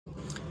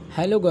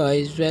Hello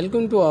guys,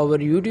 welcome to our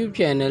YouTube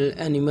channel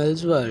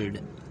Animals World.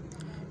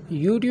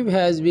 YouTube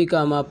has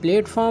become a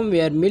platform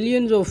where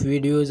millions of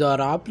videos are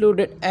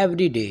uploaded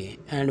every day,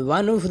 and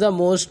one of the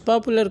most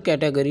popular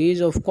categories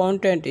of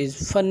content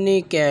is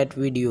funny cat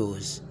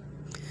videos.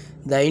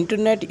 The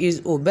internet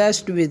is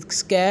obsessed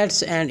with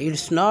cats, and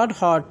it's not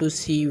hard to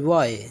see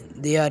why.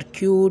 They are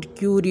cute,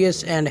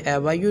 curious, and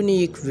have a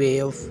unique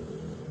way of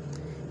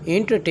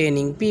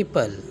entertaining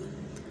people.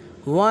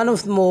 One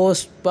of the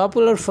most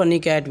popular funny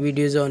cat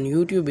videos on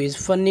YouTube is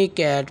Funny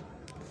Cat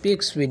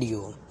Pics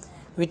video,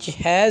 which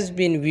has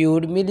been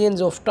viewed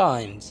millions of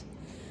times.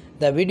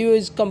 The video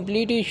is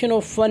compilation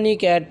of funny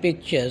cat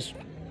pictures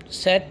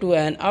set to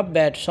an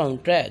upbeat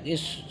soundtrack. It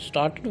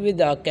started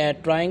with a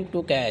cat trying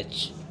to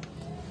catch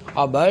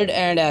a bird,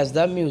 and as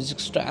the music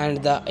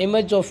and the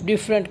image of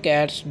different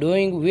cats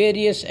doing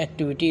various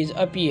activities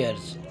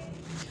appears.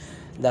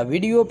 The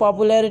video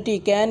popularity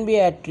can be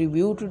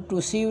attributed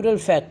to several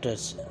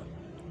factors,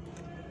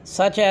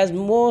 such as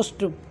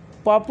most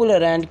popular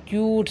and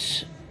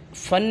cute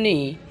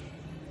funny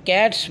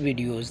cats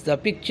videos. The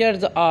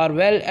pictures are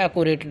well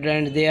accurate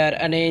and they are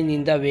arranged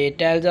in the way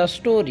tells a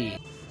story.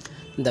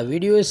 The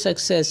video's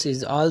success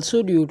is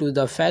also due to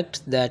the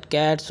fact that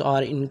cats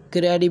are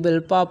incredibly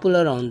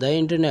popular on the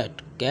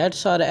internet.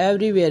 Cats are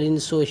everywhere in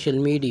social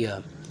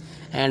media,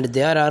 and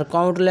there are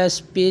countless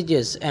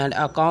pages and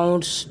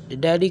accounts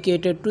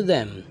dedicated to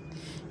them.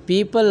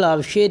 People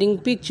love sharing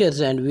pictures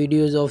and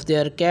videos of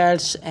their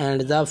cats,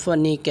 and the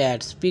Funny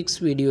Cats Pics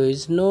video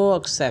is no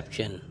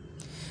exception.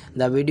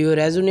 The video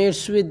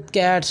resonates with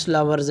cats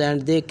lovers,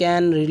 and they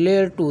can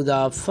relate to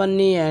the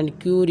funny and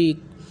curious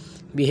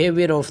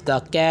behavior of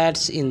the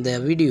cats in the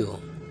video.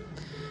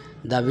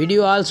 The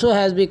video also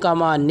has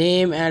become a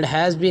meme and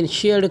has been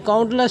shared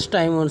countless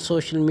times on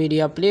social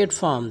media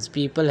platforms.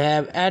 People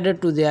have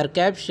added to their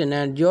caption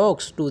and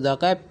jokes to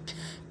the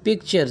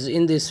pictures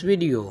in this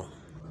video.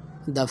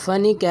 The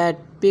Funny Cat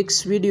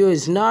Pics video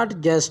is not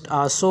just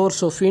a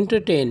source of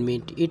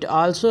entertainment, it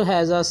also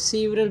has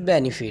several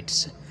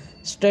benefits.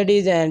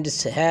 Studies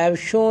have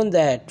shown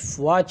that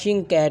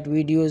watching cat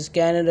videos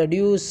can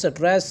reduce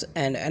stress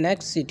and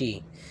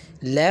anxiety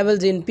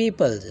levels in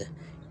people.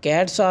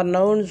 Cats are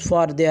known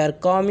for their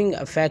calming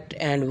effect,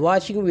 and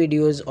watching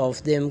videos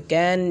of them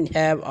can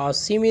have a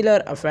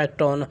similar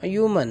effect on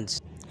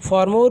humans.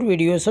 For more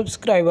videos,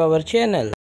 subscribe our channel.